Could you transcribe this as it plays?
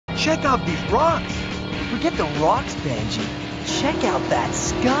Check out these rocks. Forget the rocks, Benji. Check out that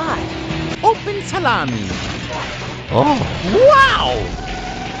sky. Open salami. Oh, wow!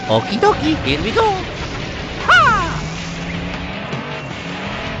 Okie dokie, here we go. Ha!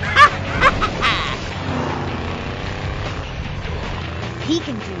 He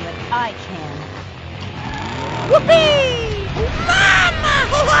can do what I can. Whoopee!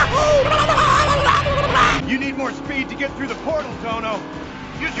 Mama! You need more speed to get through the portal, Dono.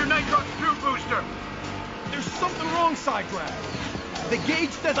 Use your Nitrox 2 booster. There's something wrong, Psygrad. The gauge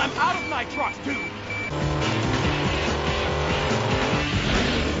says I'm out of Nitrox 2.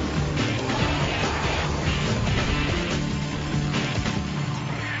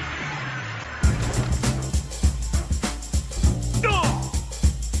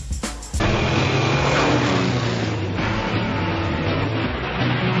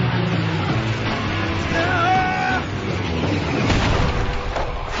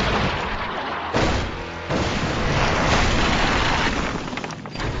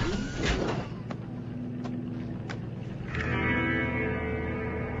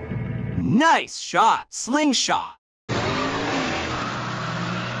 Nice shot, slingshot.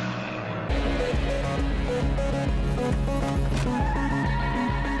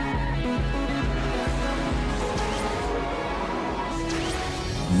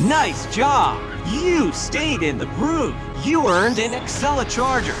 Nice job. You stayed in the groove. You earned an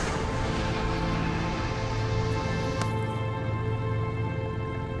Acceleracharger.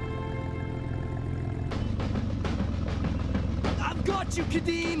 I've got you,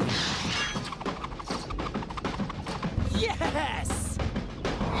 Kadeem! Yes!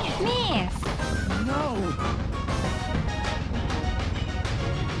 Miss! No!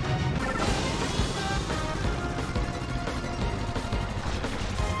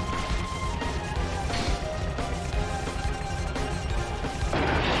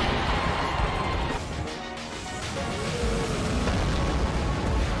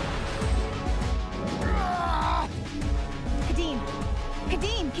 Kadeem!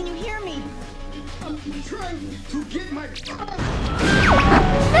 Kadeem, can you hear me? I'm trying to get my...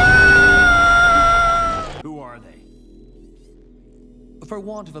 Who are they? For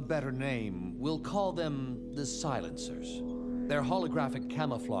want of a better name, we'll call them the Silencers. Their holographic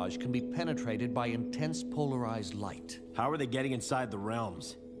camouflage can be penetrated by intense polarized light. How are they getting inside the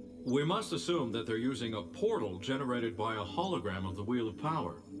realms? We must assume that they're using a portal generated by a hologram of the Wheel of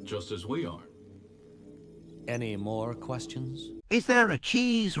Power, just as we are. Any more questions? Is there a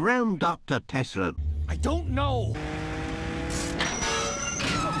cheese round Dr. Tesla? I don't know!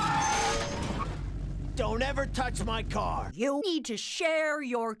 Don't ever touch my car! You need to share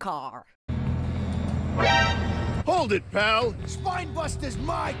your car. Hold it, pal! Spinebuster's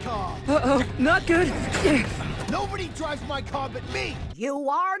my car! Uh-oh, not good. Nobody drives my car but me! You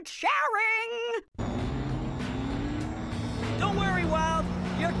aren't sharing! Don't worry, Wild.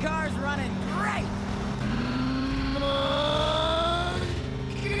 Your car's running great!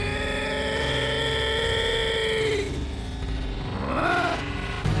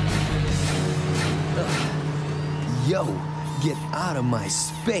 Yo, get out of my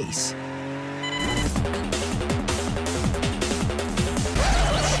space.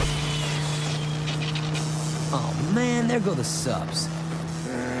 Oh man, there go the subs.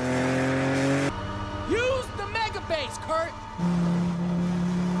 Use the Mega Base, Kurt!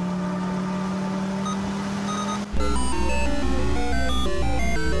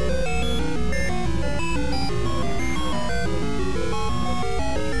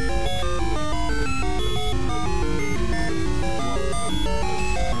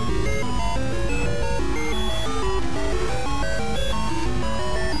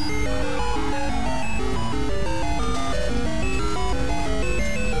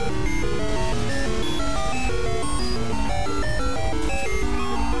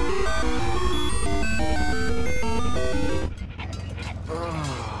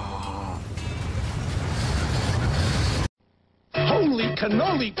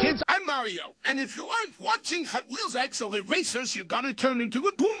 Cannoli, kids, I'm Mario. And if you aren't watching Hot Wheels Acceleracers, you're gonna turn into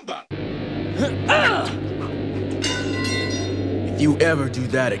a Goomba. If you ever do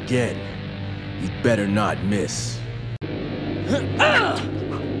that again, you'd better not miss.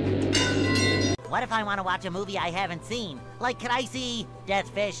 What if I want to watch a movie I haven't seen? Like, can I see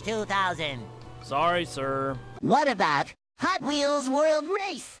Deathfish 2000? Sorry, sir. What about Hot Wheels World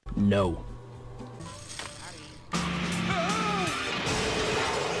Race? No.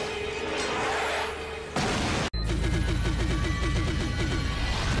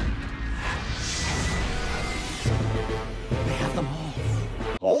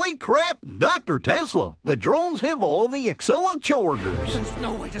 Holy Holy crap, Dr. Tesla! The drones have all the Acceleracers. There's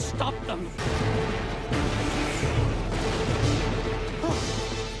no way to stop them.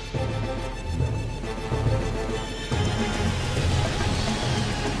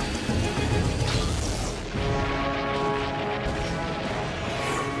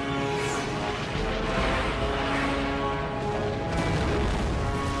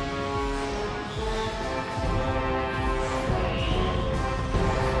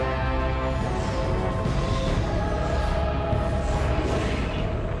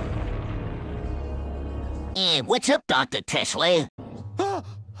 What's up, Dr. Tesla?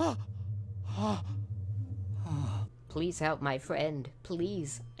 Please help my friend.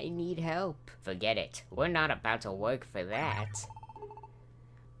 Please, I need help. Forget it. We're not about to work for that.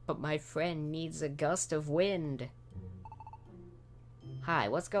 But my friend needs a gust of wind. Hi,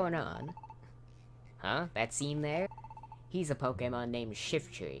 what's going on? Huh? That scene there? He's a Pokemon named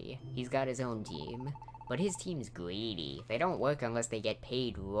Shiftry. He's got his own team. But his team's greedy. They don't work unless they get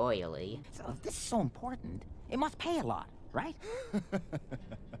paid royally. So if this is so important, it must pay a lot, right?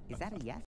 Is that a yes?